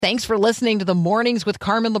Thanks for listening to the Mornings with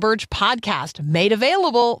Carmen LaBerge podcast, made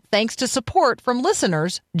available thanks to support from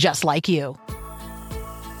listeners just like you.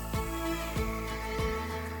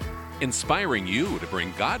 Inspiring you to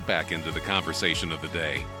bring God back into the conversation of the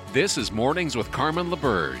day. This is Mornings with Carmen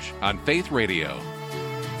LaBerge on Faith Radio.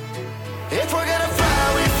 If we're gonna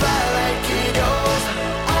fly, we fly like eagles,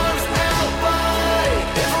 arms out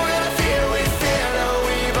wide. If we're gonna fear, we fear no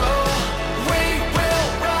evil. We will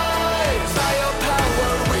rise. By your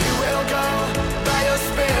power we will go. By your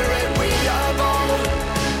spirit we are bold.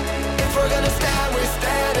 If we're gonna stand, we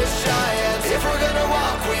stand as giants. If we're gonna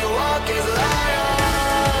walk, we walk as lions.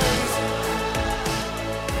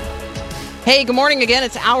 Hey, good morning again.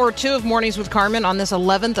 It's hour 2 of Mornings with Carmen on this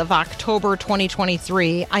 11th of October,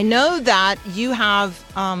 2023. I know that you have,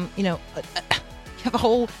 you have a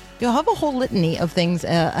whole litany of things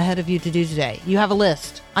ahead of you to do today. You have a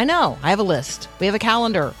list. I know. I have a list. We have a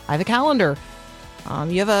calendar. I have a calendar.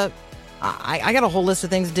 You have I got a whole list of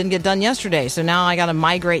things that didn't get done yesterday. So now I got to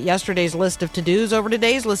migrate yesterday's list of to-dos over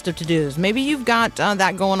today's list of to-dos. Maybe you've got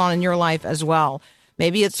that going on in your life as well.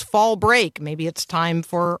 Maybe it's fall break. Maybe it's time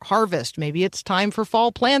for harvest. Maybe it's time for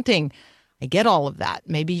fall planting. I get all of that.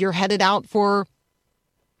 Maybe you're headed out for,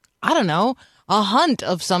 I don't know, a hunt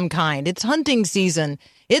of some kind. It's hunting season.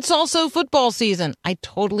 It's also football season. I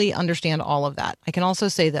totally understand all of that. I can also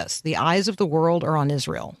say this. The eyes of the world are on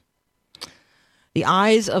Israel. The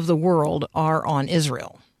eyes of the world are on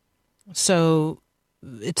Israel. So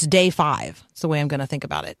it's day 5. That's the way I'm going to think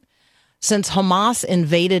about it. Since Hamas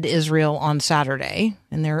invaded Israel on Saturday,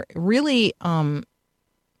 and there really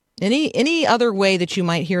any other way that you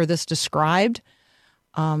might hear this described,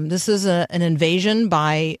 this is an invasion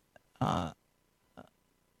by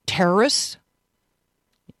terrorists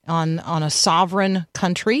on a sovereign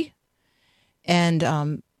country, and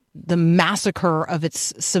the massacre of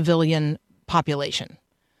its civilian population.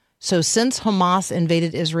 So since Hamas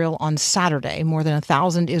invaded Israel on Saturday, more than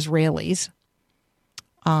 1,000 Israelis,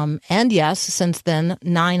 and yes, since then,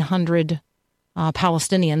 900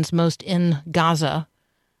 Palestinians, most in Gaza,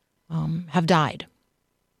 have died.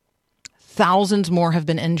 Thousands more have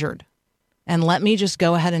been injured. And let me just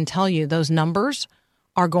go ahead and tell you, those numbers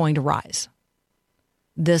are going to rise.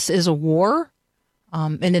 This is a war,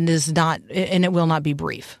 and it will not be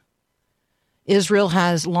brief. Israel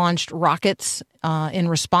has launched rockets in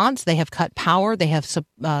response. They have cut power. They have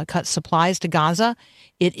cut supplies to Gaza.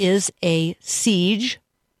 It is a siege.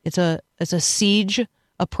 It's a siege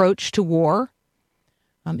approach to war.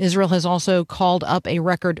 Israel has also called up a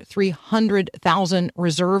record 300,000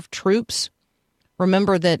 reserve troops.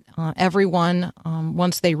 Remember that everyone,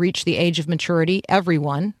 once they reach the age of maturity,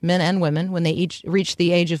 everyone, men and women, when they each reach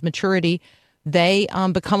the age of maturity, they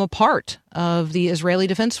become a part of the Israeli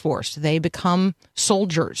Defense Force. They become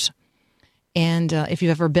soldiers. And if you've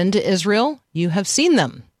ever been to Israel, you have seen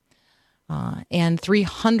them. And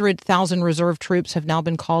 300,000 reserve troops have now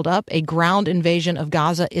been called up. A ground invasion of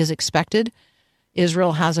Gaza is expected.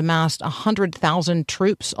 Israel has amassed 100,000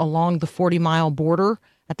 troops along the 40-mile border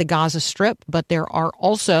at the Gaza Strip, but there are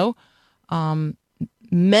also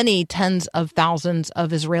many tens of thousands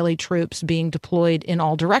of Israeli troops being deployed in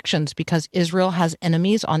all directions because Israel has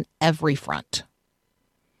enemies on every front.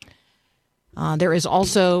 There is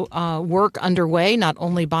also work underway, not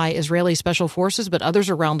only by Israeli special forces, but others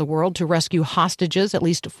around the world to rescue hostages, at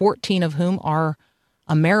least 14 of whom are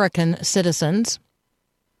American citizens.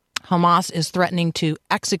 Hamas is threatening to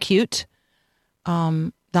execute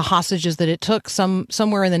the hostages that it took,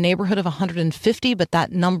 somewhere in the neighborhood of 150, but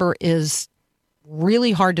that number is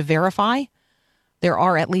really hard to verify. There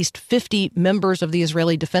are at least 50 members of the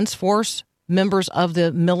Israeli Defense Force, members of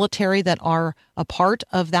the military that are a part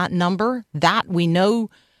of that number. That we know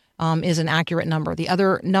is an accurate number. The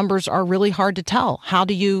other numbers are really hard to tell. How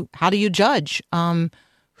do you judge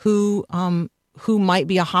who might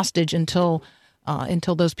be a hostage until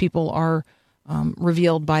those people are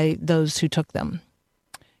revealed by those who took them?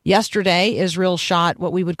 Yesterday, Israel shot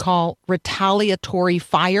what we would call retaliatory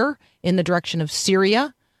fire in the direction of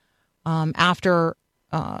Syria after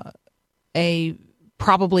a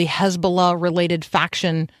probably Hezbollah-related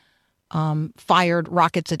faction fired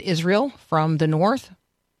rockets at Israel from the north.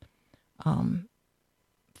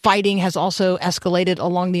 Fighting has also escalated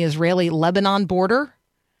along the Israeli-Lebanon border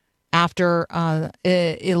after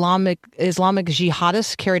Islamic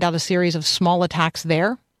jihadists carried out a series of small attacks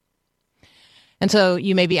there. And so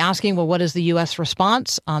you may be asking, well, what is the U.S.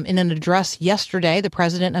 response? In an address yesterday, the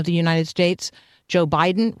President of the United States, Joe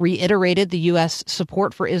Biden, reiterated the U.S.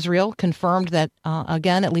 support for Israel, confirmed that,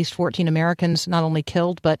 again, at least 14 Americans not only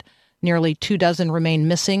killed, but nearly 24 remain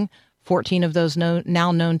missing 14 of those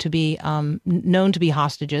now known to be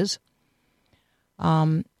hostages.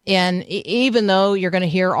 And even though you're going to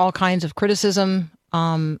hear all kinds of criticism,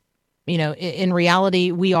 in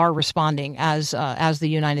reality, we are responding as the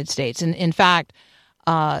United States. And in fact,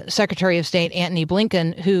 Secretary of State Antony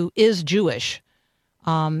Blinken, who is Jewish,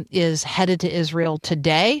 is headed to Israel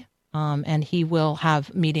today, and he will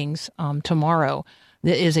have meetings tomorrow.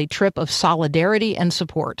 That is a trip of solidarity and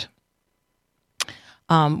support.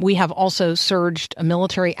 We have also surged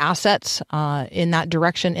military assets in that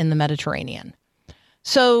direction in the Mediterranean.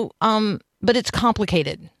 So, but it's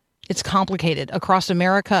complicated. It's complicated. Across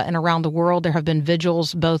America and around the world, there have been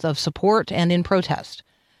vigils both of support and in protest.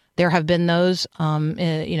 There have been those,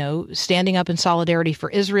 standing up in solidarity for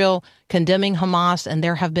Israel, condemning Hamas, and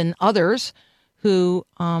there have been others who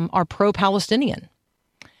are pro-Palestinian.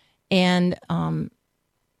 And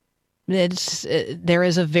there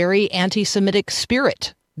is a very anti-Semitic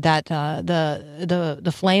spirit that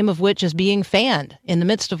the flame of which is being fanned in the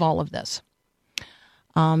midst of all of this.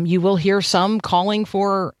 You will hear some calling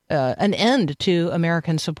for an end to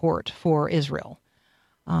American support for Israel.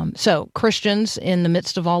 So Christians in the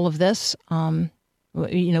midst of all of this,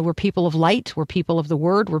 we're people of light, we're people of the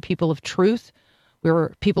word, we're people of truth, we're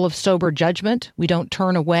people of sober judgment. We don't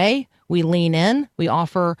turn away, we lean in, we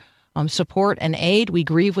offer support and aid, we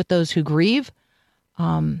grieve with those who grieve.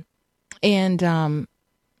 And we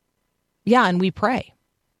pray.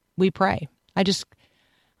 We pray. I just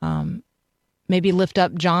maybe lift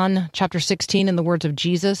up John chapter 16 in the words of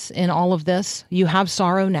Jesus in all of this. You have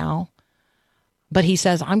sorrow now, but he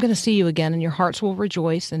says, I'm going to see you again and your hearts will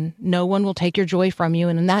rejoice and no one will take your joy from you.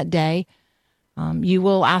 And in that day, you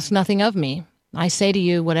will ask nothing of me. I say to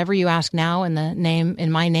you, whatever you ask now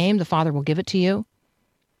in my name, the Father will give it to you.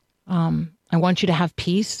 I want you to have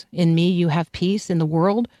peace. In me, you have peace. In the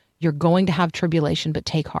world, you're going to have tribulation, but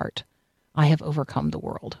take heart. I have overcome the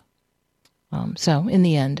world. So in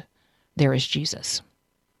the end, there is Jesus.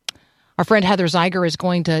 Our friend Heather Zeiger is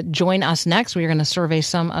going to join us next. We are going to survey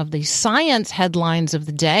some of the science headlines of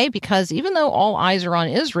the day because even though all eyes are on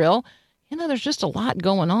Israel, there's just a lot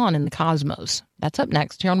going on in the cosmos. That's up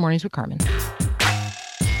next here on Mornings with Carmen.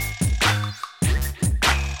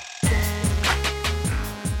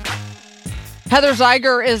 Heather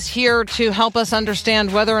Zeiger is here to help us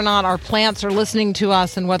understand whether or not our plants are listening to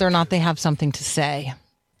us and whether or not they have something to say.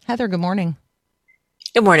 Heather, good morning.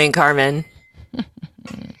 Good morning, Carmen.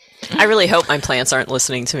 I really hope my plants aren't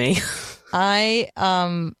listening to me. I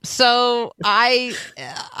am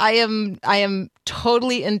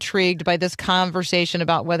totally intrigued by this conversation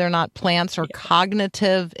about whether or not plants are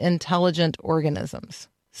cognitive, intelligent organisms.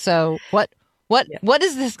 So what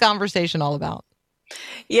is this conversation all about?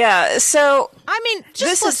 Yeah, so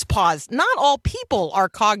let's pause. Not all people are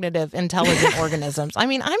cognitive, intelligent organisms.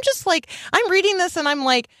 I'm just like, I'm reading this and I'm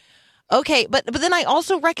like, okay, but then I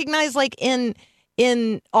also recognize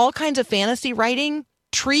in all kinds of fantasy writing,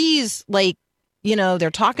 trees,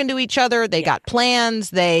 they're talking to each other. They got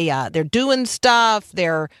plans. They're doing stuff.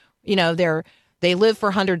 They live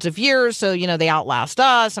for hundreds of years. So, they outlast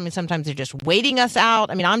us. Sometimes they're just waiting us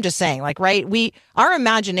out. I'm just saying, right? Our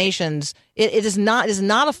imaginations, it is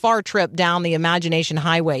not a far trip down the imagination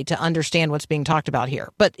highway to understand what's being talked about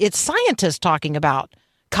here. But it's scientists talking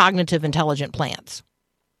cognitive, intelligent plants.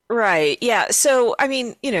 Right. Yeah. So,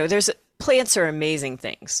 plants are amazing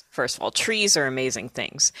things. First of all, trees are amazing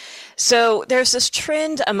things. So there's this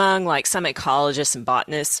trend among some ecologists and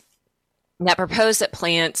botanists that propose that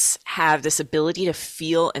plants have this ability to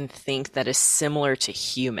feel and think that is similar to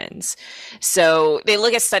humans. So they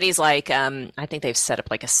look at studies I think they've set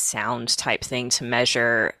up a sound type thing to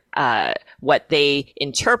measure what they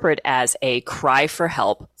interpret as a cry for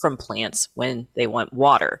help from plants when they want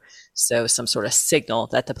water. So some sort of signal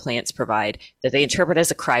that the plants provide that they interpret as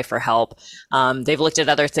a cry for help. They've looked at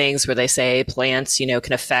other things where they say plants,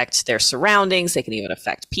 can affect their surroundings. They can even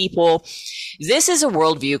affect people. This is a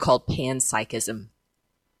worldview called panpsychism.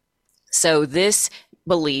 So this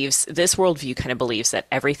worldview kind of believes that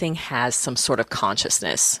everything has some sort of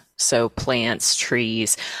consciousness. So plants,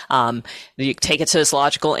 trees, you take it to its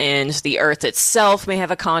logical end. The earth itself may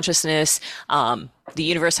have a consciousness. The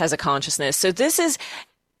universe has a consciousness. So this is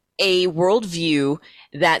a worldview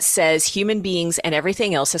that says human beings and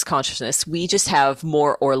everything else has consciousness. We just have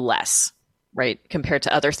more or less, right, compared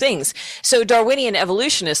to other things. So Darwinian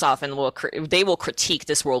evolutionists often will critique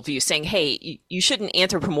this worldview, saying, hey, you shouldn't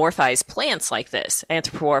anthropomorphize plants like this.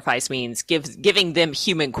 Anthropomorphize means giving them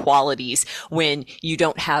human qualities when you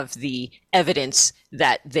don't have the evidence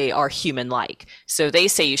that they are human-like. So they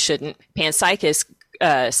say you shouldn't. Panpsychists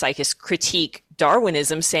critique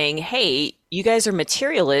Darwinism saying, hey, you guys are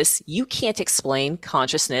materialists. You can't explain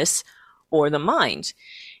consciousness or the mind.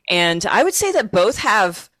 And I would say that both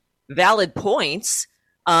have valid points.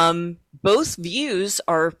 Both views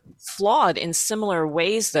are flawed in similar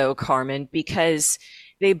ways, though, Carmen, because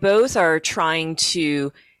they both are trying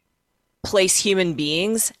to place human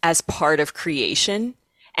beings as part of creation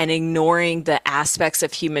and ignoring the aspects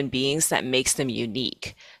of human beings that makes them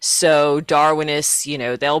unique. So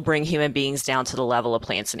Darwinists, they'll bring human beings down to the level of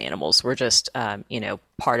plants and animals. We're just,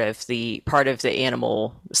 part of the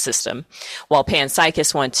animal system. While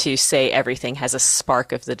panpsychists want to say everything has a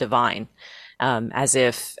spark of the divine, as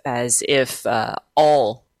if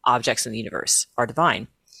all objects in the universe are divine.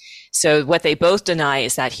 So what they both deny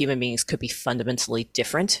is that human beings could be fundamentally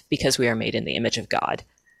different because we are made in the image of God.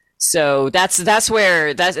 So that's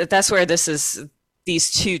where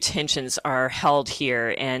these two tensions are held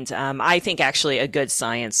here. And I think actually a good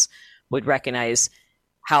science would recognize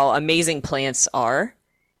how amazing plants are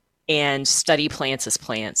and study plants as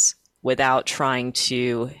plants without trying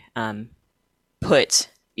to put,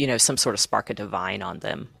 some sort of spark of divine on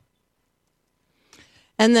them.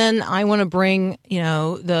 And then I want to bring,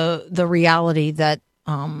 the reality that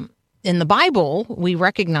in the Bible, we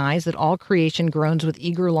recognize that all creation groans with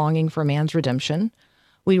eager longing for man's redemption.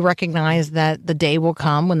 We recognize that the day will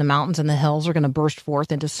come when the mountains and the hills are going to burst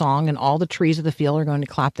forth into song and all the trees of the field are going to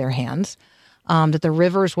clap their hands, that the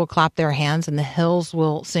rivers will clap their hands and the hills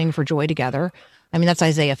will sing for joy together. I mean, that's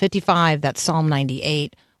Isaiah 55, that's Psalm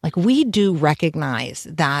 98. Like, we do recognize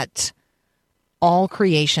that all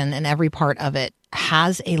creation and every part of it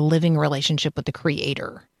has a living relationship with the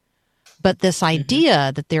Creator. But this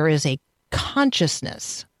idea that there is a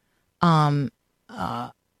consciousness in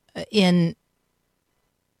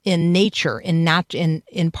nature,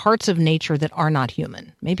 in parts of nature that are not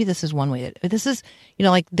human. Maybe this is one way. This is,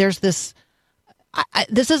 there's this.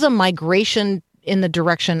 This is a migration in the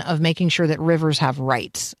direction of making sure that rivers have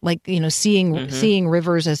rights, seeing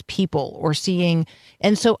rivers as people or seeing.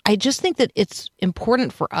 And so I just think that it's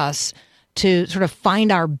important for us to sort of find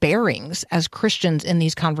our bearings as Christians in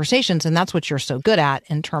these conversations. And that's what you're so good at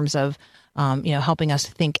in terms of, helping us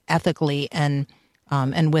think ethically and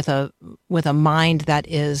with a mind that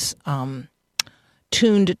is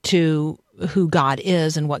tuned to who God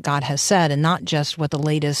is and what God has said, and not just what the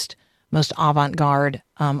latest, most avant-garde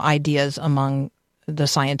ideas among the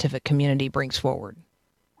scientific community brings forward.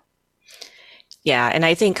 Yeah, and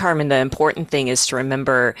I think, Carmen, the important thing is to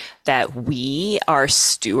remember that we are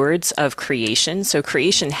stewards of creation. So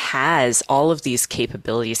creation has all of these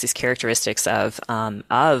capabilities, these characteristics of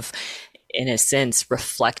in a sense,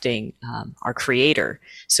 reflecting our Creator.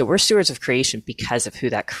 So we're stewards of creation because of who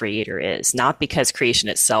that Creator is, not because creation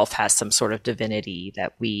itself has some sort of divinity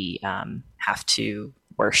that we have to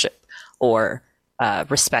worship or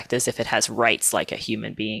respect as if it has rights like a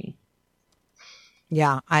human being.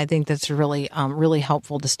 Yeah, I think that's a really, really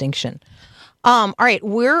helpful distinction. All right,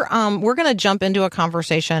 we're going to jump into a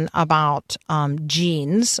conversation about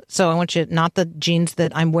genes. So I want you, not the jeans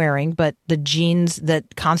that I'm wearing, but the genes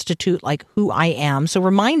that constitute like who I am. So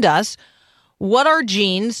remind us, what are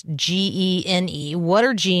genes? Gene. What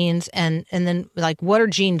are genes, and then like what are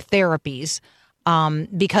gene therapies?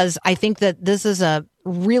 Because I think that this is a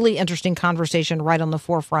really interesting conversation right on the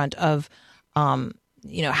forefront of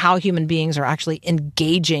how human beings are actually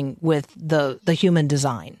engaging with the human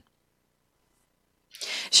design.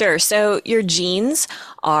 Sure. So your genes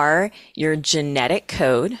are your genetic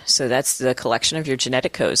code. So that's the collection of your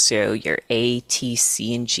genetic codes. So your A, T,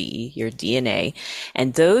 C, and G, your DNA.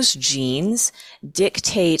 And those genes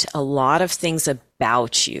dictate a lot of things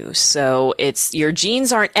about you. So your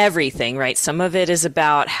genes aren't everything, right? Some of it is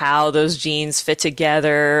about how those genes fit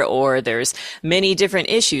together, or there's many different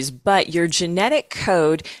issues, but your genetic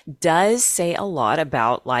code does say a lot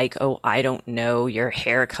about, like, oh, I don't know, your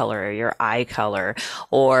hair color or your eye color,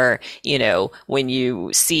 or, when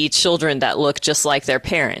you see children that look just like their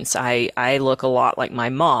parents, I look a lot like my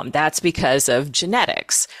mom. That's because of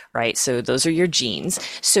genetics, right? So those are your genes.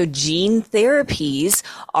 So gene therapies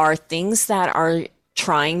are things that are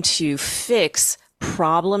trying to fix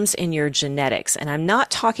problems in your genetics. And I'm not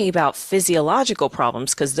talking about physiological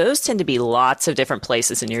problems, because those tend to be lots of different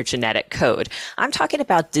places in your genetic code. I'm talking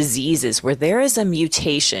about diseases where there is a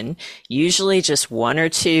mutation, usually just one or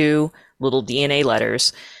two little DNA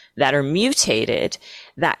letters that are mutated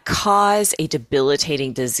that cause a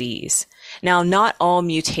debilitating disease. Now, not all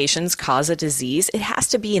mutations cause a disease. It has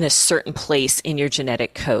to be in a certain place in your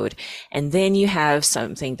genetic code. And then you have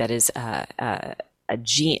something that is a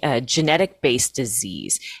a genetic-based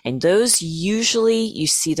disease. And those usually, you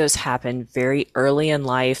see those happen very early in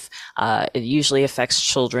life. It usually affects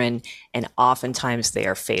children, and oftentimes they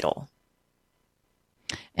are fatal.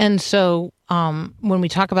 And so when we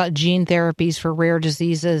talk about gene therapies for rare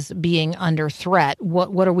diseases being under threat,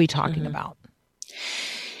 what are we talking about?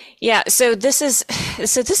 Yeah, so this is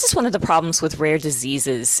one of the problems with rare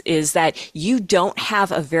diseases, is that you don't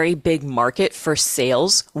have a very big market for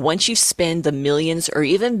sales once you spend the millions or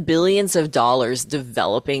even billions of dollars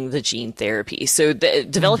developing the gene therapy. So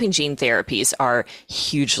developing gene therapies are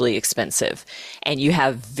hugely expensive, and you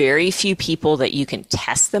have very few people that you can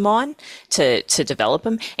test them on to develop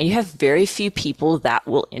them, and you have very few people that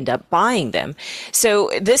will end up buying them.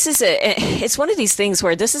 So it's one of these things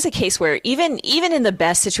where this is a case where even in the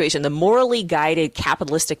best situation, the morally guided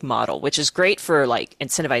capitalistic model, which is great for like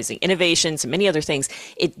incentivizing innovations and many other things,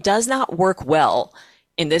 it does not work well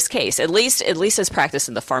in this case, at least as practiced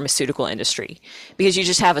in the pharmaceutical industry, because you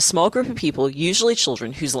just have a small group of people, usually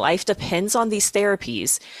children, whose life depends on these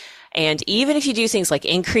therapies. And even if you do things like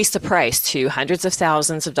increase the price to hundreds of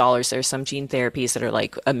thousands of dollars, there's some gene therapies that are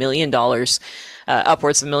like $1 million,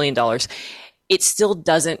 upwards of $1 million, it still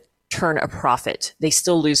doesn't turn a profit. They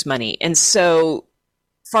still lose money. And so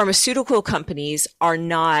pharmaceutical companies are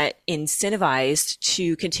not incentivized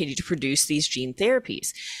to continue to produce these gene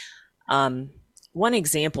therapies. One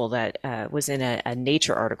example that was in a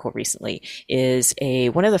Nature article recently is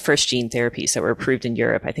one of the first gene therapies that were approved in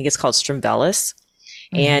Europe. I think it's called Strimvelis,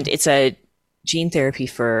 and it's a gene therapy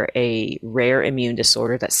for a rare immune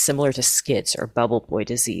disorder that's similar to SCIDS or bubble boy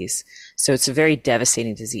disease. So it's a very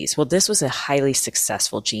devastating disease. Well, this was a highly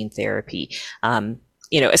successful gene therapy.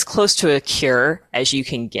 As close to a cure as you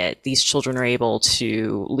can get. These children are able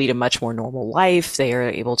to lead a much more normal life. They are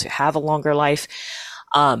able to have a longer life.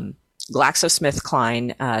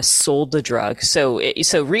 GlaxoSmithKline sold the drug. So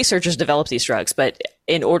researchers develop these drugs, but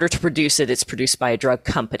in order to produce it, it's produced by a drug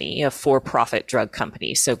company, a for-profit drug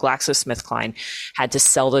company. So GlaxoSmithKline had to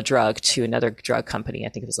sell the drug to another drug company. I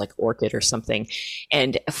think it was like Orchid or something.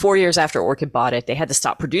 And 4 years after Orchid bought it, they had to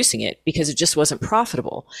stop producing it because it just wasn't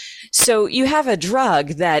profitable. So you have a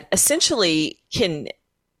drug that essentially can,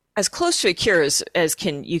 as close to a cure as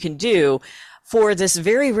you can do, for this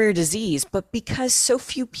very rare disease, but because so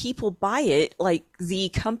few people buy it, like the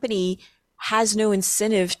company has no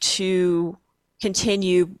incentive to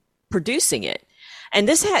continue producing it. And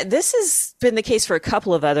this has been the case for a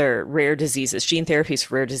couple of other rare diseases, gene therapies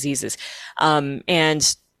for rare diseases.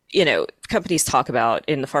 And companies talk about,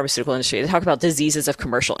 in the pharmaceutical industry, they talk about diseases of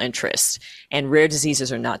commercial interest, and rare diseases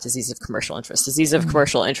are not diseases of commercial interest. Diseases of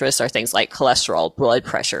commercial interest are things like cholesterol, blood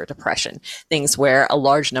pressure, depression, things where a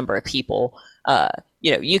large number of people,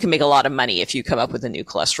 you can make a lot of money if you come up with a new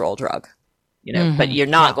cholesterol drug, but you're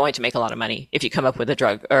not going to make a lot of money if you come up with a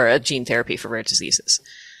drug or a gene therapy for rare diseases.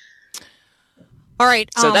 All right.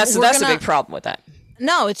 So that's a big problem with that.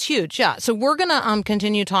 No, it's huge. Yeah. So we're going to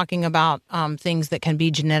continue talking about things that can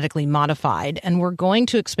be genetically modified, and we're going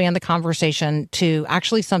to expand the conversation to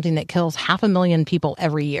actually something that kills 500,000 people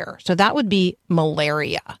every year. So that would be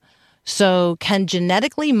malaria. So can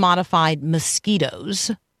genetically modified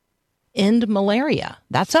mosquitoes end malaria?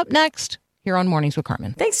 That's up next here on Mornings with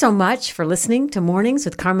Carmen. Thanks so much for listening to Mornings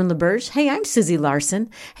with Carmen LaBerge. Hey, I'm Susie Larson.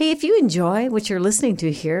 Hey, if you enjoy what you're listening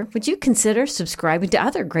to here, would you consider subscribing to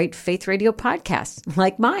other great Faith Radio podcasts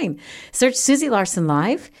like mine? Search Susie Larson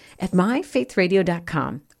Live at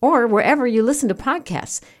myfaithradio.com or wherever you listen to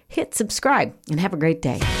podcasts. Hit subscribe and have a great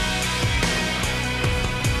day.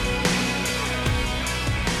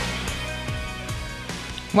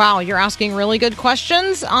 Wow, you're asking really good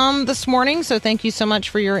questions this morning, so thank you so much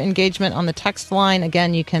for your engagement on the text line.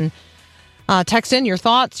 Again, you can text in your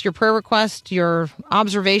thoughts, your prayer requests, your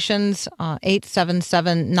observations,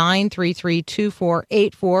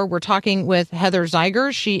 877-933-2484. We're talking with Heather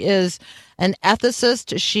Zeiger. She is an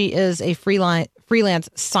ethicist. She is a freelance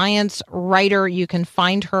science writer. You can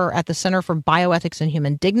find her at the Center for Bioethics and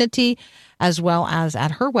Human Dignity, as well as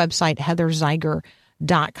at her website,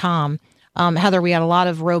 heatherzeiger.com. Heather, we had a lot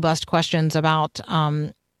of robust questions about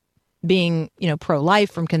being, pro-life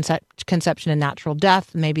from conception and natural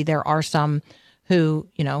death. Maybe there are some who,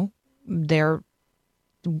 they're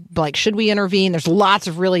like, should we intervene? There's lots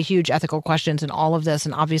of really huge ethical questions in all of this.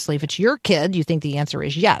 And obviously, if it's your kid, you think the answer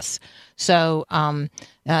is yes. So,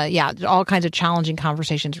 all kinds of challenging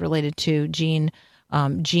conversations related to gene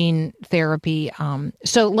therapy.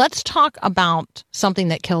 So let's talk about something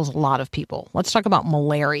that kills a lot of people. Let's talk about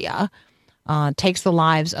malaria. Takes the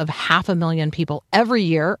lives of 500,000 people every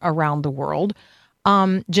year around the world.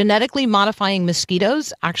 Genetically modifying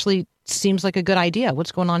mosquitoes actually seems like a good idea.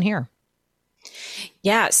 What's going on here?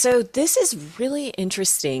 Yeah, so this is really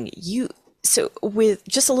interesting. So with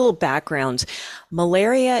just a little background,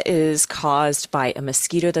 malaria is caused by a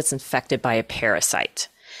mosquito that's infected by a parasite.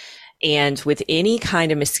 And with any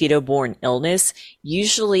kind of mosquito-borne illness,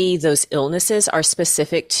 usually those illnesses are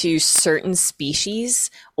specific to certain species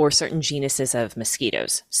or certain genuses of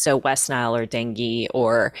mosquitoes. So West Nile or dengue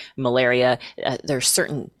or malaria, there are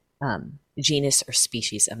certain genus or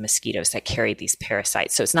species of mosquitoes that carry these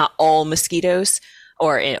parasites. So it's not all mosquitoes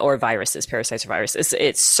or viruses, parasites or viruses.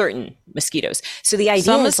 It's certain mosquitoes. So the idea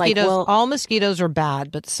Some is mosquitoes, like, well, all mosquitoes are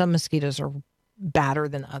bad, but some mosquitoes are badder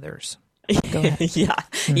than others. Go ahead. Yeah.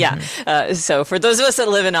 Yeah. So for those of us that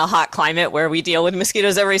live in a hot climate where we deal with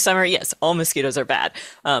mosquitoes every summer, yes, all mosquitoes are bad.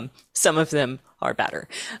 Some of them are better.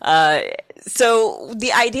 So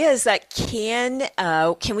the idea is that can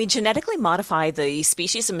we genetically modify the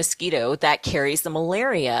species of mosquito that carries the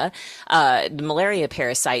malaria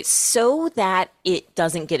parasite so that it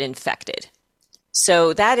doesn't get infected?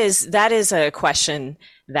 So that is a question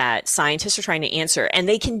that scientists are trying to answer, and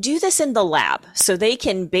they can do this in the lab. So they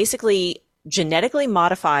can basically genetically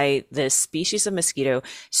modify this species of mosquito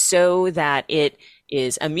so that it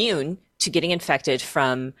is immune to getting infected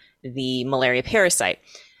from the malaria parasite.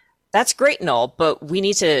 That's great and all, but we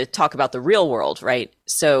need to talk about the real world, right?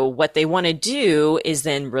 So what they want to do is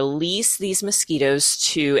then release these mosquitoes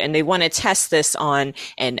and they want to test this on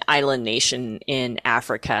an island nation in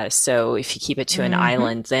Africa. So if you keep it to an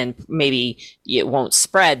island, then maybe it won't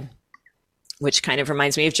spread, which kind of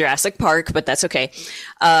reminds me of Jurassic Park, but that's okay.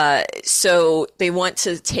 So they want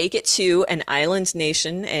to take it to an island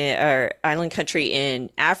nation or island country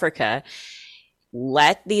in Africa,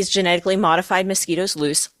 let these genetically modified mosquitoes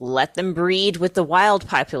loose, let them breed with the wild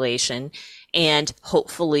population, and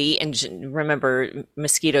hopefully, and remember,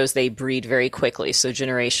 mosquitoes, they breed very quickly. So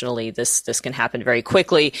generationally, this can happen very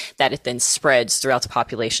quickly, that it then spreads throughout the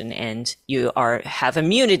population, and you have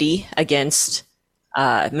immunity against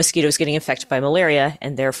mosquitoes getting infected by malaria,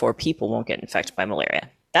 and therefore people won't get infected by malaria.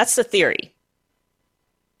 That's the theory.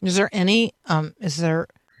 Is there any,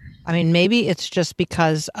 maybe it's just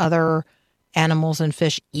because other animals and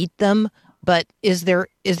fish eat them, but is there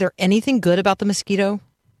anything good about the mosquito?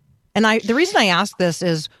 And the reason I ask this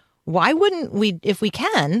is, why wouldn't we, if we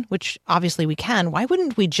can, which obviously we can, why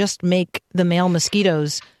wouldn't we just make the male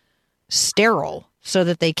mosquitoes sterile so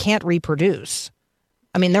that they can't reproduce?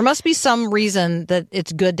 I mean, there must be some reason that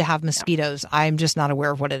it's good to have mosquitoes. I'm just not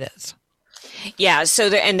aware of what it is. Yeah. So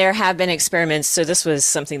there have been experiments. So this was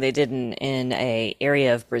something they did in a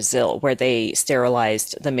area of Brazil where they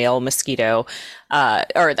sterilized the male mosquito,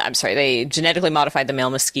 they genetically modified the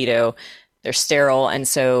male mosquito. They're sterile. And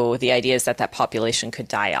so the idea is that population could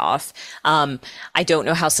die off. I don't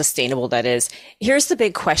know how sustainable that is. Here's the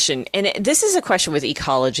big question. And this is a question with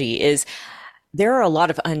ecology, is there are a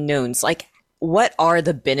lot of unknowns. Like, what are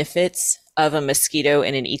the benefits of a mosquito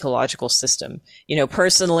in an ecological system? You know,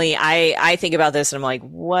 personally, I think about this and I'm like,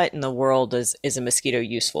 what in the world is a mosquito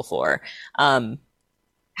useful for?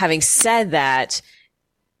 Having said that,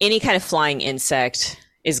 any kind of flying insect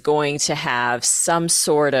is going to have some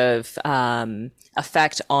sort of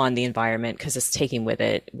effect on the environment because it's taking with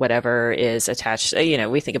it whatever is attached. You know,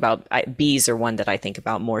 we think about bees are one that I think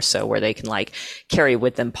about more so, where they can like carry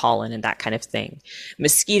with them pollen and that kind of thing.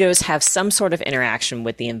 Mosquitoes have some sort of interaction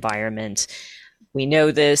with the environment. We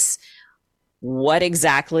know this. What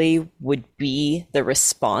exactly would be the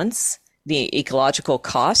response, the ecological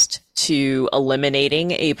cost to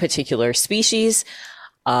eliminating a particular species?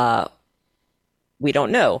 We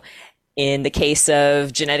don't know. In the case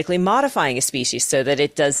of genetically modifying a species so that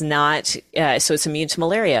it does not, so it's immune to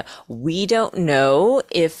malaria, we don't know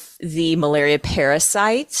if the malaria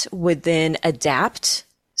parasite would then adapt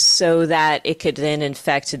so that it could then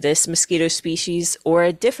infect this mosquito species or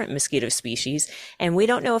a different mosquito species. And we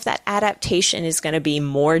don't know if that adaptation is going to be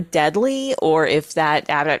more deadly or if that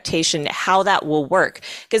adaptation, how that will work.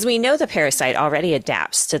 Because we know the parasite already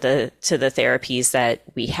adapts to the therapies that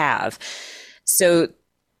we have. So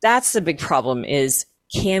that's the big problem, is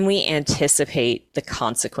can we anticipate the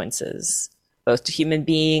consequences, both to human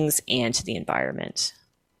beings and to the environment?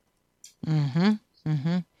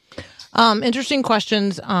 Interesting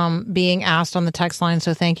questions being asked on the text line,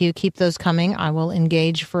 so thank you. Keep those coming. I will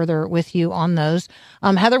engage further with you on those.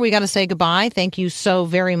 Heather, we got to say goodbye. Thank you so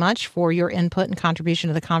very much for your input and contribution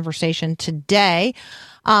to the conversation today.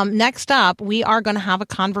 Next up, we are going to have a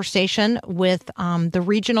conversation with the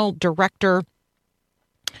regional director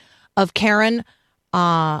of Karen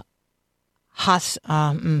I'm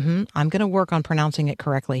going to work on pronouncing it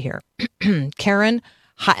correctly here. Karen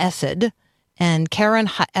Ha'esed. And Karen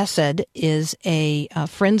Ha'esed is a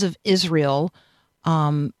Friends of Israel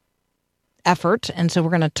effort. And so we're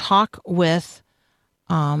going to talk with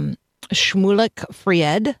Shmulik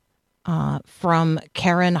Fried from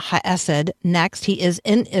Karen Haesed next. He is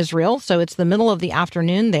in Israel, so it's the middle of the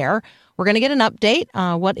afternoon there. We're going to get an update,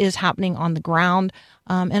 what is happening on the ground,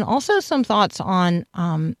 and also some thoughts on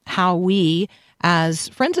how we, as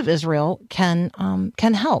Friends of Israel, can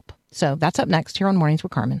help. So that's up next here on Mornings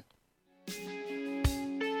with Carmen.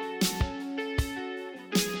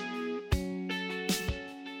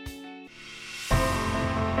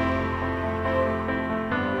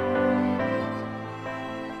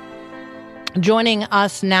 Joining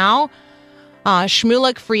us now,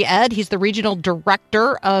 Shmulik Fried. He's the regional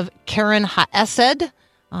director of Karen Haesed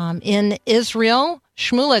in Israel.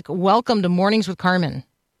 Shmulik, welcome to Mornings with Carmen.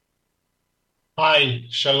 Hi,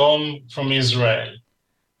 shalom from Israel.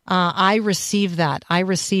 I receive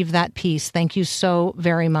that piece. Thank you so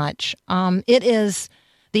very much. It is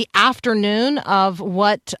the afternoon of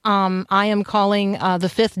what I am calling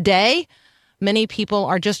the fifth day. Many people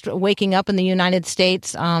are just waking up in the United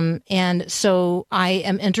States, and so I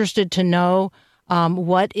am interested to know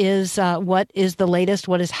what is the latest,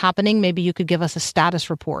 what is happening. Maybe you could give us a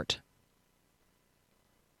status report.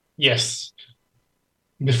 Yes.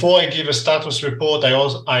 Before I give a status report,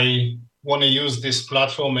 I want to use this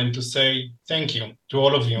platform and to say thank you to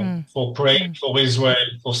all of you for praying for Israel,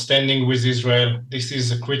 for standing with Israel. This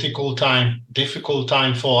is a critical time, difficult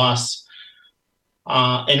time for us,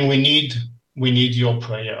 and we need your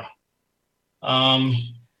prayer. The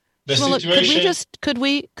Shmulik, situation.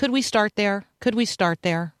 could we start there? Could we start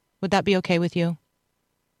there? Would that be okay with you?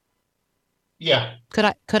 Yeah.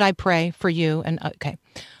 Could I pray for you? And okay,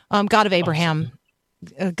 God of Abraham,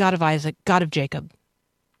 God of Isaac, God of Jacob.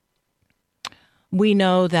 We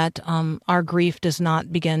know that our grief does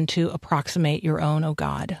not begin to approximate your own, O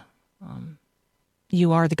God.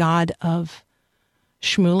 You are the God of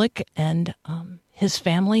Shmulik and his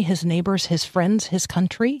family, his neighbors, his friends, his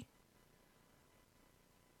country.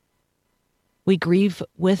 We grieve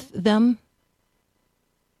with them.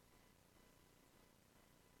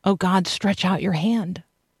 Oh God, stretch out your hand.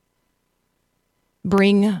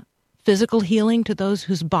 Bring physical healing to those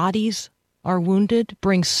whose bodies are wounded.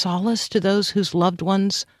 Bring solace to those whose loved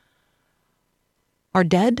ones are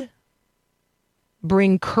dead.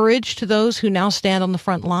 Bring courage to those who now stand on the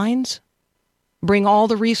front lines. Bring all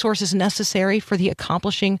the resources necessary for the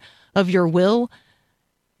accomplishing of your will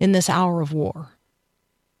in this hour of war.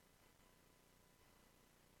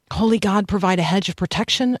 Holy God, provide a hedge of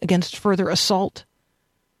protection against further assault.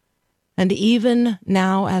 And even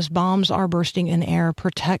now, as bombs are bursting in air,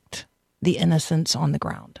 protect the innocents on the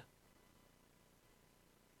ground.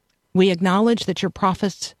 We acknowledge that your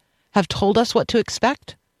prophets have told us what to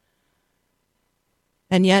expect,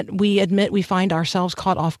 and yet we admit we find ourselves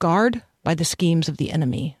caught off guard by the schemes of the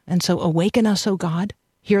enemy. And so awaken us, O God,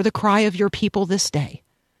 hear the cry of your people this day,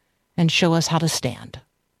 and show us how to stand.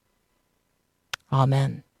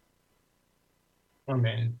 Amen.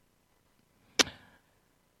 Amen.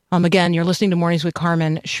 Again, you're listening to Mornings with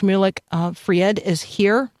Carmen. Shmulik Fried is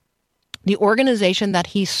here. The organization that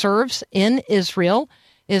he serves in Israel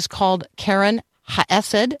is called Karen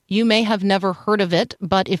Haesed. You may have never heard of it,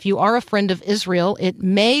 but if you are a friend of Israel, it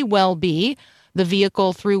may well be the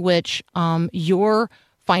vehicle through which your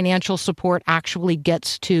financial support actually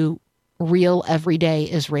gets to real everyday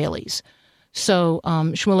Israelis. So,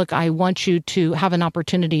 Shmulik, I want you to have an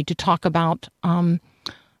opportunity to talk about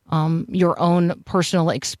your own personal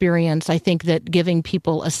experience. I think that giving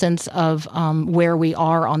people a sense of where we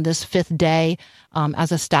are on this fifth day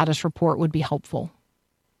as a status report would be helpful.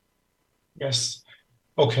 Yes.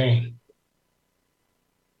 Okay.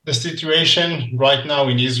 The situation right now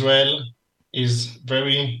in Israel is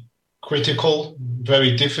very critical,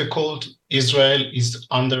 very difficult. Israel is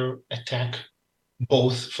under attack,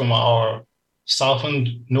 both from our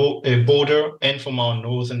southern border and from our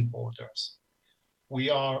northern borders. We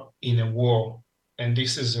are in a war, and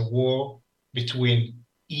this is a war between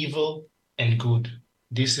evil and good.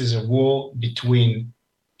 This is a war between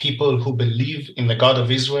people who believe in the God of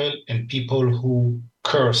Israel and people who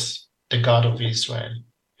curse the God of Israel.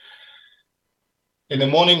 In the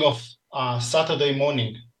morning of Saturday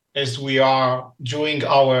morning, as we are doing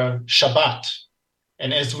our Shabbat,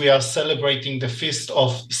 and as we are celebrating the feast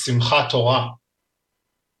of Simchat Torah,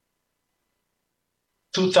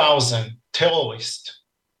 2,000 terrorists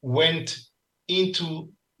went into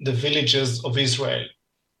the villages of Israel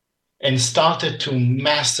and started to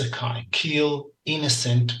massacre, kill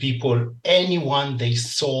innocent people, anyone they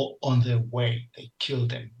saw on their way. They killed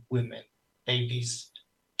them, women, babies,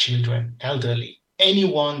 children, elderly,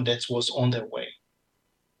 anyone that was on their way.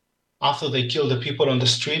 after they killed the people on the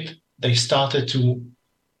street, they started to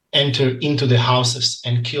enter into the houses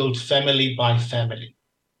and killed family by family.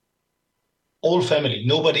 All family,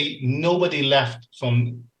 nobody left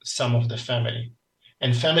from some of the family.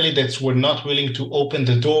 And family that were not willing to open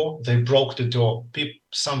the door, they broke the door.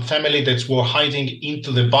 Some family that were hiding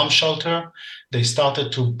into the bomb shelter, they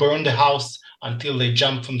started to burn the house until they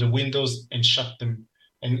jumped from the windows and shut them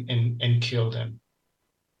and killed them.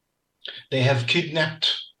 They have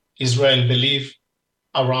kidnapped, Israel believe,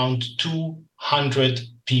 around 200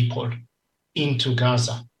 people into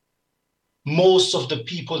Gaza. Most of the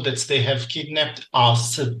people that they have kidnapped are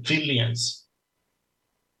civilians.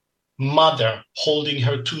 Mother holding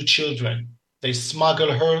her 2 children. They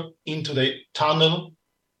smuggle her into the tunnel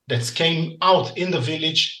that came out in the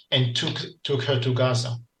village and took her to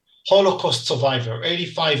Gaza. Holocaust survivor,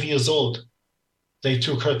 85 years old. They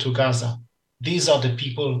took her to Gaza. These are the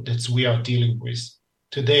people that we are dealing with.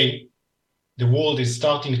 Today, the world is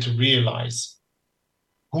starting to realize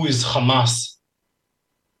who is Hamas.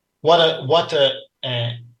 What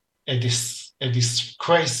a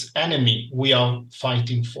disgrace enemy we are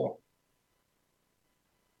fighting for.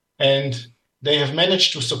 And they have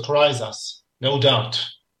managed to surprise us, no doubt.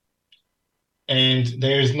 And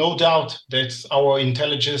there is no doubt that our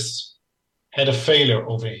intelligence had a failure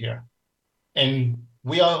over here. And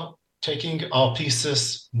we are taking our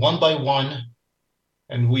pieces one by one,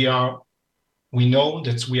 and we know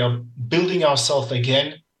that we are building ourselves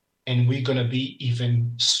again, and we're going to be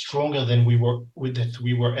even stronger than we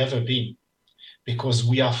were ever been, because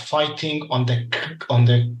we are fighting on the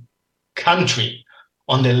country,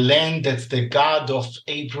 on the land that the God of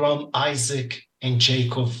Abraham, Isaac, and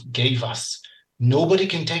Jacob gave us. Nobody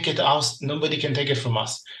can take it from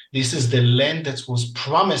us. This is the land that was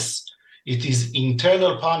promised. It is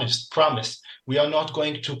internal promise. We are not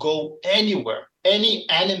going to go anywhere. Any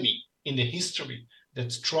enemy in the history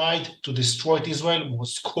that tried to destroy Israel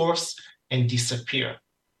was cursed and disappear.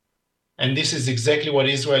 And this is exactly what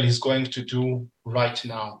Israel is going to do right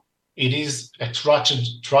now. It is a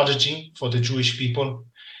tragedy for the Jewish people.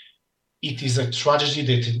 It is a tragedy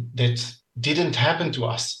that didn't happen to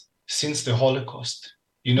us since the Holocaust.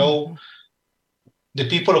 You know, the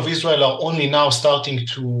people of Israel are only now starting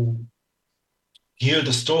to hear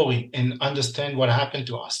the story and understand what happened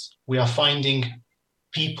to us. We are finding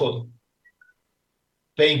people,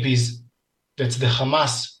 babies, that the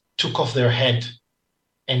Hamas took off their head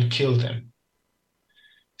and killed them.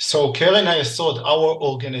 So Keren HaYesod, our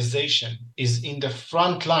organization, is in the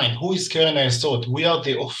front line. Who is Keren HaYesod? We are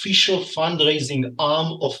the official fundraising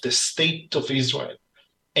arm of the State of Israel.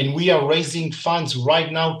 And we are raising funds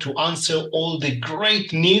right now to answer all the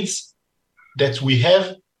great needs that we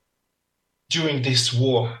have during this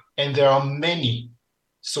war. And there are many.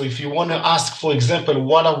 So if you want to ask, for example,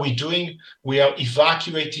 what are we doing? We are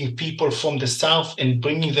evacuating people from the south and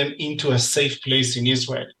bringing them into a safe place in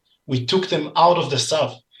Israel. We took them out of the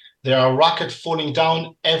south. There are rockets falling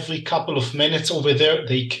down every couple of minutes over there.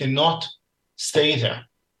 They cannot stay there.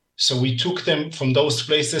 So we took them from those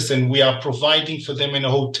places, and we are providing for them in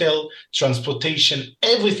a hotel, transportation,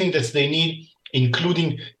 everything that they need,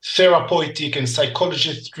 including therapeutic and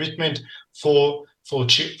psychologist treatment for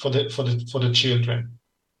the children.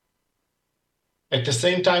 At the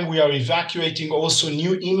same time, we are evacuating also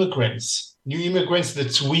new immigrants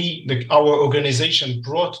that our organization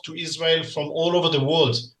brought to Israel from all over the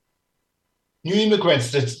world. New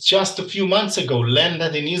immigrants that just a few months ago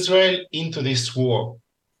landed in Israel into this war.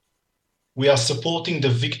 We are supporting the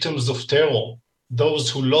victims of terror, those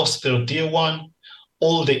who lost their dear one,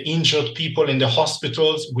 all the injured people in the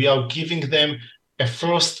hospitals. We are giving them a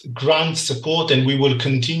first grant support, and we will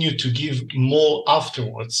continue to give more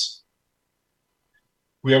afterwards.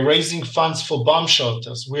 We are raising funds for bomb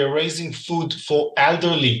shelters. We are raising food for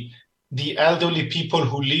the elderly people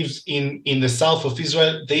who live in the south of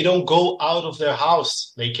Israel. They don't go out of their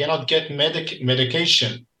house. They cannot get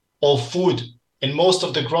medication or food. And most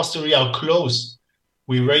of the grocery are closed.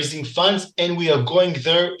 We're raising funds, and we are going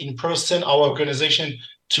there in person, our organization,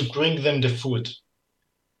 to bring them the food.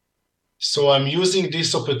 So I'm using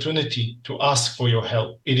this opportunity to ask for your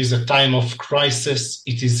help. It is a time of crisis.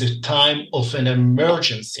 It is a time of an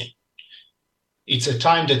emergency. It's a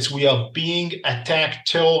time that we are being attacked.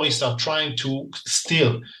 Terrorists are trying to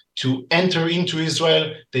enter into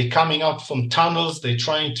Israel. They're coming out from tunnels. They're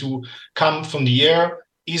trying to come from the air.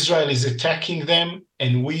 Israel is attacking them,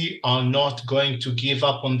 and we are not going to give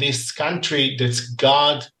up on this country that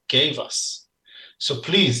God gave us. So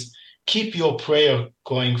please keep your prayer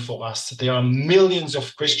going for us. There are millions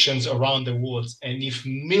of Christians around the world, and if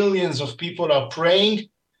millions of people are praying,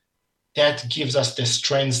 that gives us the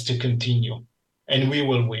strength to continue, and we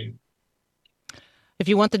will win. If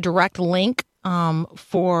you want the direct link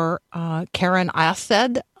for Karen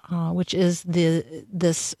Assed, which is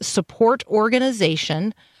this support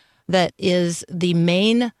organization that is the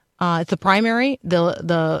main, it's the primary,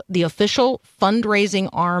 the official fundraising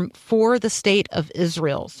arm for the state of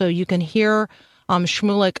Israel. So you can hear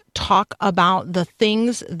Shmulik talk about the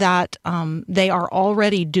things that they are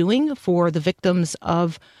already doing for the victims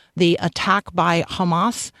of the attack by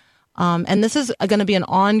Hamas. And this is going to be an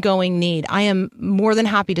ongoing need. I am more than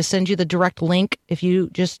happy to send you the direct link. If you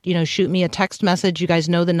just, shoot me a text message, you guys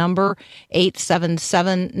know the number,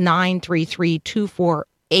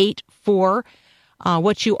 877-933-2484.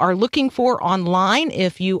 What you are looking for online,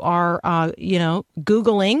 if you are,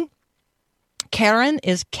 Googling, Karen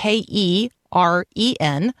is Keren.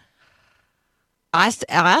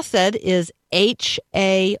 Assed is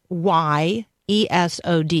Hayesod.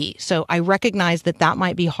 So I recognize that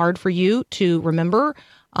might be hard for you to remember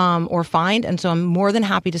or find. And so I'm more than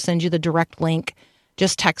happy to send you the direct link.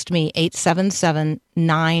 Just text me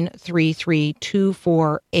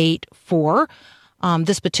 877-933-2484.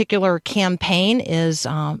 This particular campaign is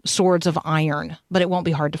Swords of Iron, but it won't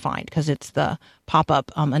be hard to find because it's the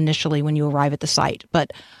pop-up initially when you arrive at the site.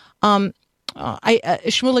 But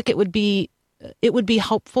Shmulik, it would be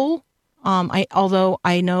helpful. Although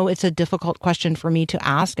I know it's a difficult question for me to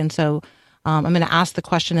ask, and so I'm going to ask the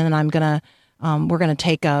question, and then we're going to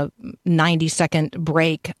take a 90-second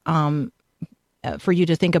break for you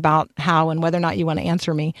to think about how and whether or not you want to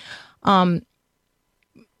answer me.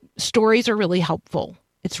 Stories are really helpful.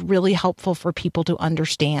 It's really helpful for people to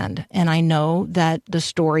understand, and I know that the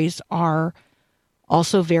stories are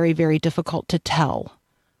also very, very difficult to tell.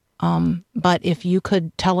 But if you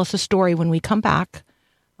could tell us a story when we come back,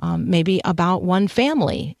 maybe about one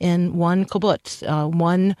family in one kibbutz,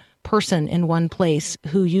 one person in one place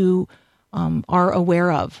who you are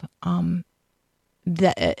aware of.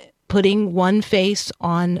 That putting one face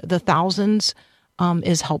on the thousands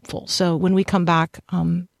is helpful. So when we come back,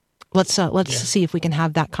 let's see if we can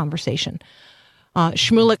have that conversation.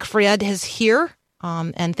 Shmulik Fried is here,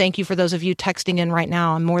 and thank you for those of you texting in right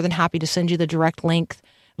now. I'm more than happy to send you the direct link.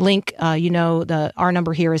 Our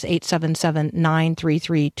number here is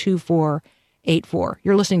 877-933-2484.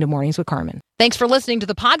 You're listening to Mornings with Carmen. Thanks for listening to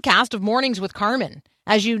the podcast of Mornings with Carmen.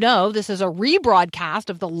 As you know, this is a rebroadcast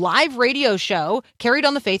of the live radio show carried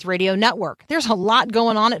on the Faith Radio Network. There's a lot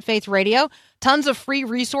going on at Faith Radio. Tons of free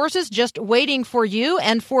resources just waiting for you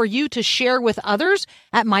and for you to share with others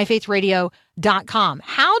at myfaithradio.com.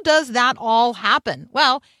 How does that all happen?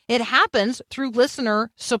 Well, it happens through listener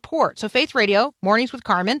support. So Faith Radio, Mornings with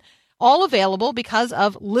Carmen, all available because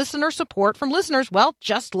of listener support from listeners, well,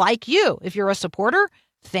 just like you. If you're a supporter,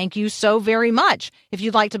 thank you so very much. If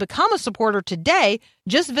you'd like to become a supporter today,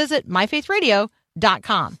 just visit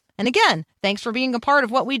myfaithradio.com. And again, thanks for being a part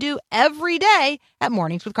of what we do every day at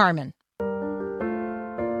Mornings with Carmen.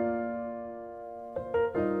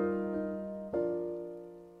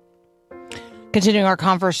 Continuing our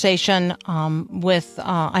conversation with,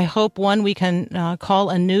 I hope, one we can call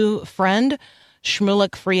a new friend,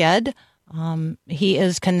 Shmulik Fried. He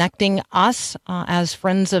is connecting us as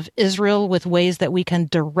Friends of Israel with ways that we can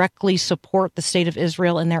directly support the state of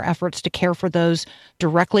Israel in their efforts to care for those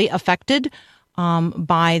directly affected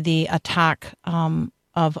by the attack of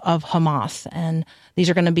Hamas. And these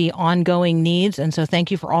are going to be ongoing needs. And so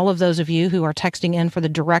thank you for all of those of you who are texting in for the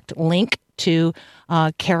direct link to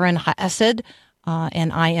Karen Assed.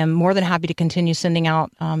 And I am more than happy to continue sending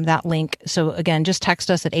out that link. So again, just text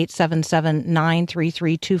us at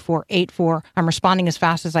 877-933-2484. I'm responding as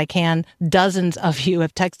fast as I can. Dozens of you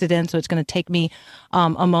have texted in, so it's going to take me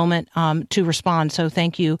a moment to respond. So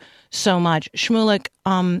thank you so much. Shmulik,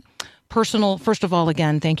 first of all,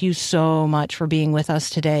 again, thank you so much for being with us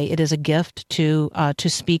today. It is a gift to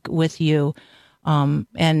speak with you. And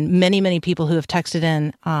many, many people who have texted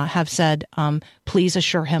in have said, please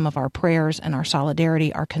assure him of our prayers and our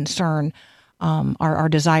solidarity, our concern, our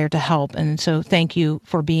desire to help. And so thank you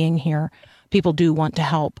for being here. People do want to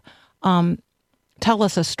help. Tell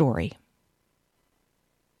us a story.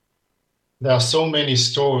 There are so many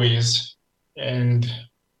stories, and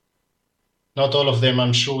not all of them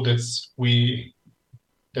I'm sure that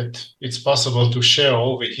it's possible to share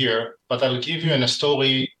over here, but I'll give you a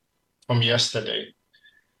story from yesterday.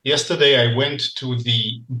 Yesterday, I went to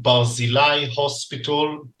the Barzilai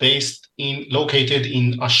Hospital located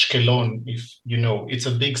in Ashkelon, if you know. It's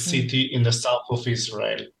a big city in the south of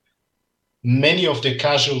Israel. Many of the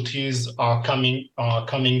casualties are coming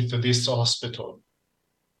to this hospital.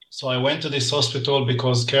 So I went to this hospital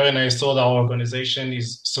because Karen, I saw that our organization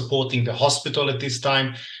is supporting the hospital at this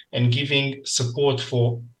time and giving support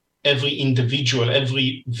for every individual,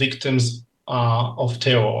 every victims of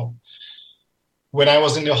terror. When I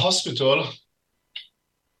was in the hospital,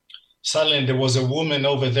 suddenly there was a woman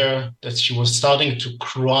over there that she was starting to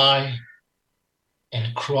cry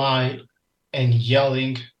and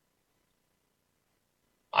yelling.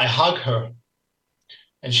 I hugged her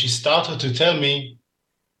and she started to tell me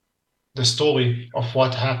the story of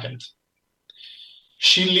what happened.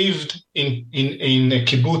 She lived in a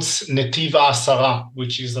kibbutz Netiva Asara,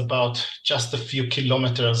 which is about just a few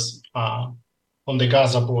kilometers from the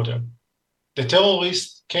Gaza border. The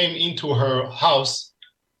terrorists came into her house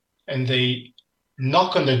and they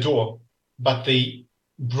knocked on the door, but they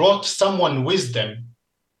brought someone with them,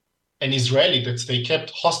 an Israeli that they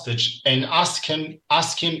kept hostage, and asked him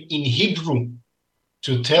in Hebrew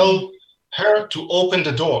to tell her to open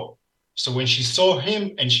the door. So when she saw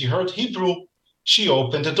him and she heard Hebrew, she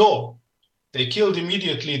opened the door. They killed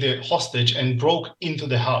immediately the hostage and broke into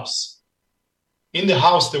the house. In the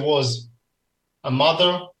house, there was a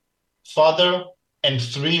mother, father, and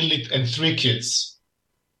three kids.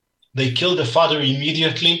 They killed the father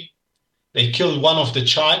immediately. They killed one of the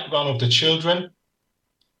children,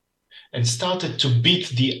 and started to beat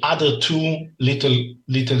the other two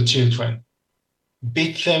little children.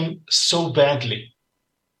 Beat them so badly.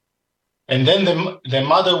 And then the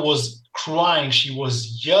mother was crying, she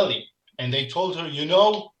was yelling, and they told her,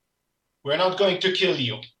 we're not going to kill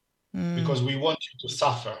you because we want you to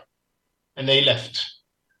suffer. And they left.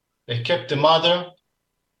 They kept the mother.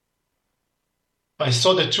 I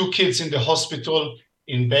saw the two kids in the hospital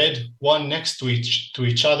in bed, one next to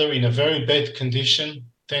each other in a very bad condition.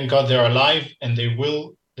 Thank God they're alive and they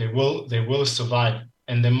will survive.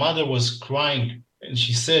 And the mother was crying and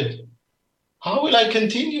she said, how will I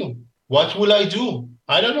continue? What will I do?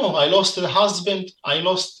 I don't know. I lost a husband. I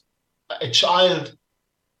lost a child.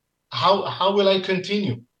 How will I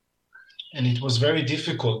continue? And it was very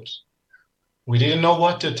difficult. We didn't know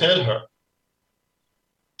what to tell her.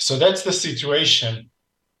 So that's the situation.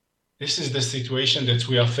 This is the situation that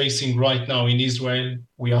we are facing right now in Israel.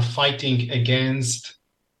 We are fighting against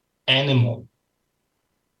animal,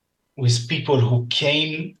 with people who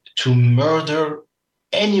came to murder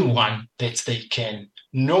anyone that they can.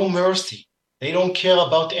 No mercy. They don't care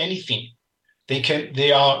about anything.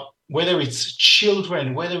 They are, whether it's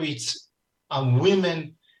children, whether it's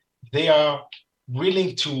women, they are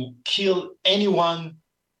willing to kill anyone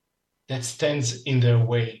that stands in their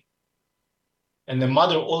way. And the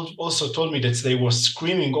mother also told me that they were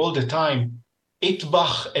screaming all the time,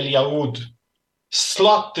 Itbach el Yahud,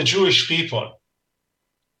 slaughter the Jewish people.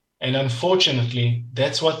 And unfortunately,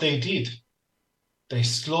 that's what they did. They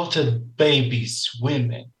slaughtered babies,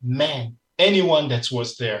 women, men, anyone that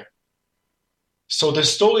was there. So the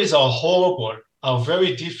stories are horrible, are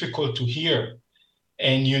very difficult to hear.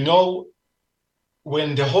 And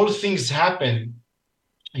when the whole things happened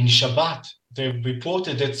in Shabbat, they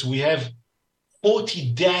reported that we have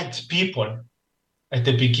 40 dead people at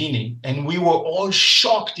the beginning. And we were all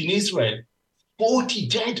shocked in Israel. 40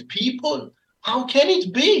 dead people? How can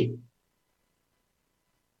it be?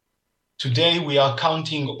 Today, we are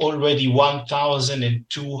counting already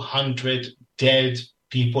 1,200 dead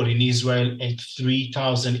people in Israel and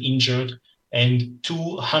 3,000 injured and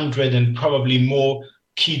 200 and probably more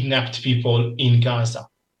kidnapped people in Gaza.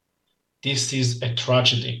 This is a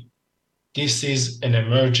tragedy. This is an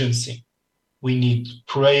emergency. We need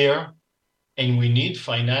prayer and we need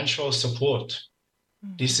financial support.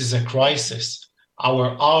 This is a crisis.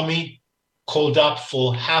 Our army called up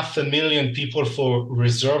for 500,000 people for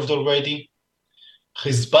reserved already.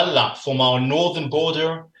 Hezbollah from our northern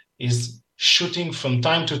border is shooting from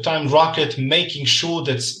time to time rocket, making sure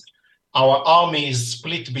that our army is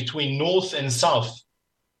split between north and south.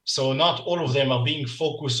 So not all of them are being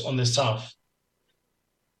focused on the south.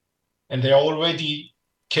 And they already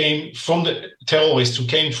came from the terrorists who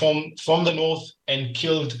came from the north and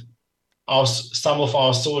killed some of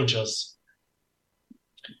our soldiers.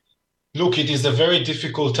 Look, it is a very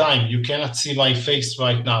difficult time. You cannot see my face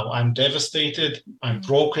right now. I'm devastated. I'm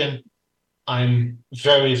broken. I'm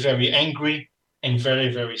very, very angry and very,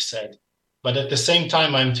 very sad. But at the same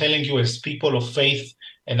time, I'm telling you as people of faith,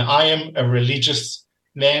 and I am a religious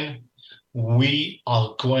man, we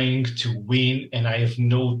are going to win, and I have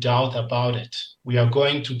no doubt about it. We are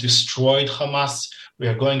going to destroy Hamas. We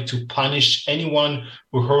are going to punish anyone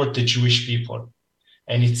who hurt the Jewish people.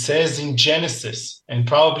 And it says in Genesis, and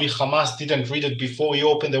probably Hamas didn't read it before he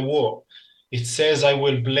opened the war, it says, I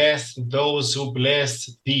will bless those who bless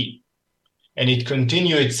thee. And it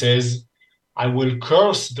continues, it says, I will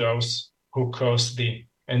curse those who curse thee.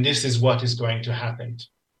 And this is what is going to happen.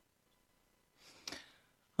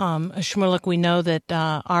 Shmulik, we know that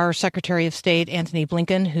our Secretary of State, Antony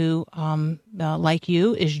Blinken, who, like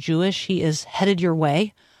you, is Jewish, he is headed your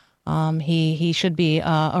way. He should be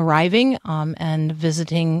arriving and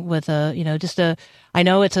visiting with I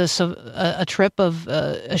know it's a trip of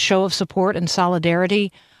a show of support and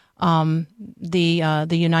solidarity. The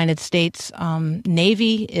United States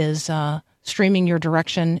Navy is streaming your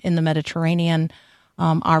direction in the Mediterranean.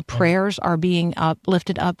 Our prayers are being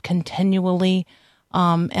lifted up continually.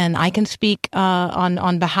 And I can speak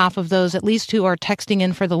on behalf of those, at least who are texting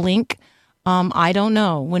in for the link. I don't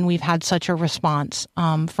know when we've had such a response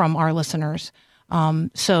from our listeners.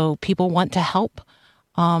 So people want to help.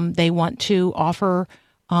 They want to offer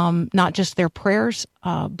not just their prayers,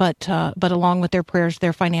 but along with their prayers,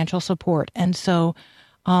 their financial support. And so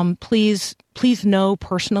please know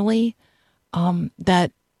personally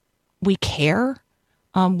that we care.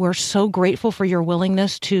 We're so grateful for your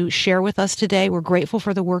willingness to share with us today. We're grateful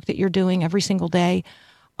for the work that you're doing every single day.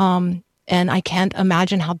 And I can't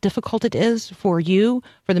imagine how difficult it is for you,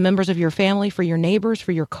 for the members of your family, for your neighbors,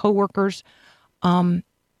 for your coworkers.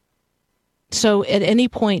 So at any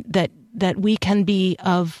point that we can be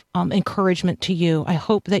of encouragement to you, I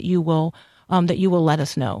hope that you will let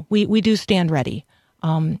us know. We do stand ready,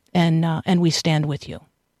 and we stand with you.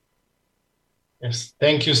 Yes,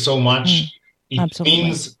 thank you so much.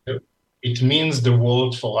 Absolutely. It means the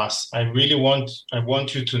world for us. I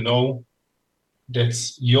want you to know that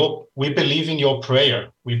we believe in your prayer.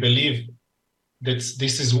 We believe that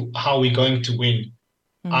this is how we're going to win.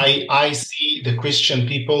 I see the Christian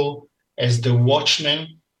people as the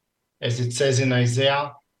watchmen, as it says in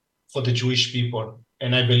Isaiah, for the Jewish people.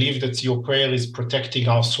 And I believe that your prayer is protecting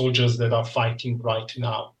our soldiers that are fighting right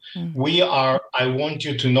now. I want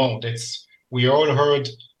you to know that we all heard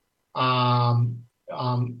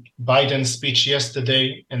Biden's speech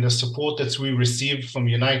yesterday, and the support that we received from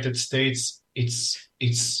the United States, it's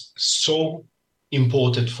so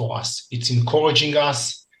important for us. It's encouraging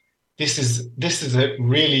us. This is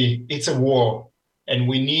it's a war, and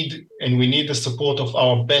we need the support of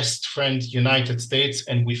our best friend, United States,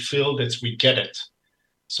 and we feel that we get it.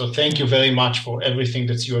 So thank you very much for everything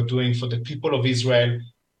that you are doing for the people of Israel.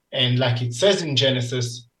 And like it says in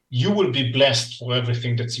Genesis, you will be blessed for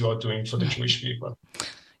everything that you are doing for the Jewish people.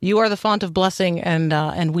 You are the font of blessing,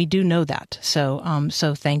 and we do know that. So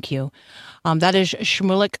thank you. That is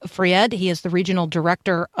Shmulik Fried. He is the regional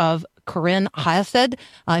director of Koren Chesed.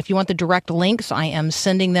 If you want the direct links, I am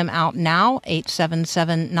sending them out now,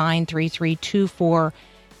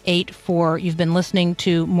 877-933-2484. You've been listening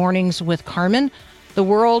to Mornings with Carmen. The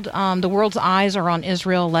world's eyes are on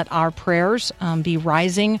Israel. Let our prayers be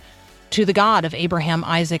rising to the God of Abraham,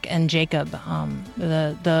 Isaac, and Jacob.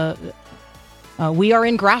 We are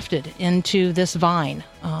engrafted into this vine,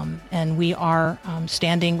 and we are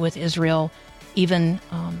standing with Israel, even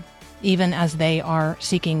as they are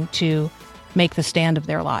seeking to make the stand of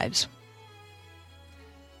their lives.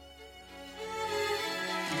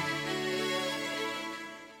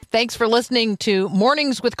 Thanks for listening to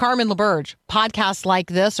Mornings with Carmen LaBerge. Podcasts like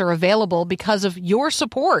this are available because of your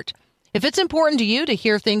support. If it's important to you to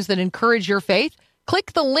hear things that encourage your faith,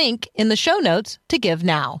 click the link in the show notes to give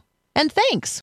now. And thanks.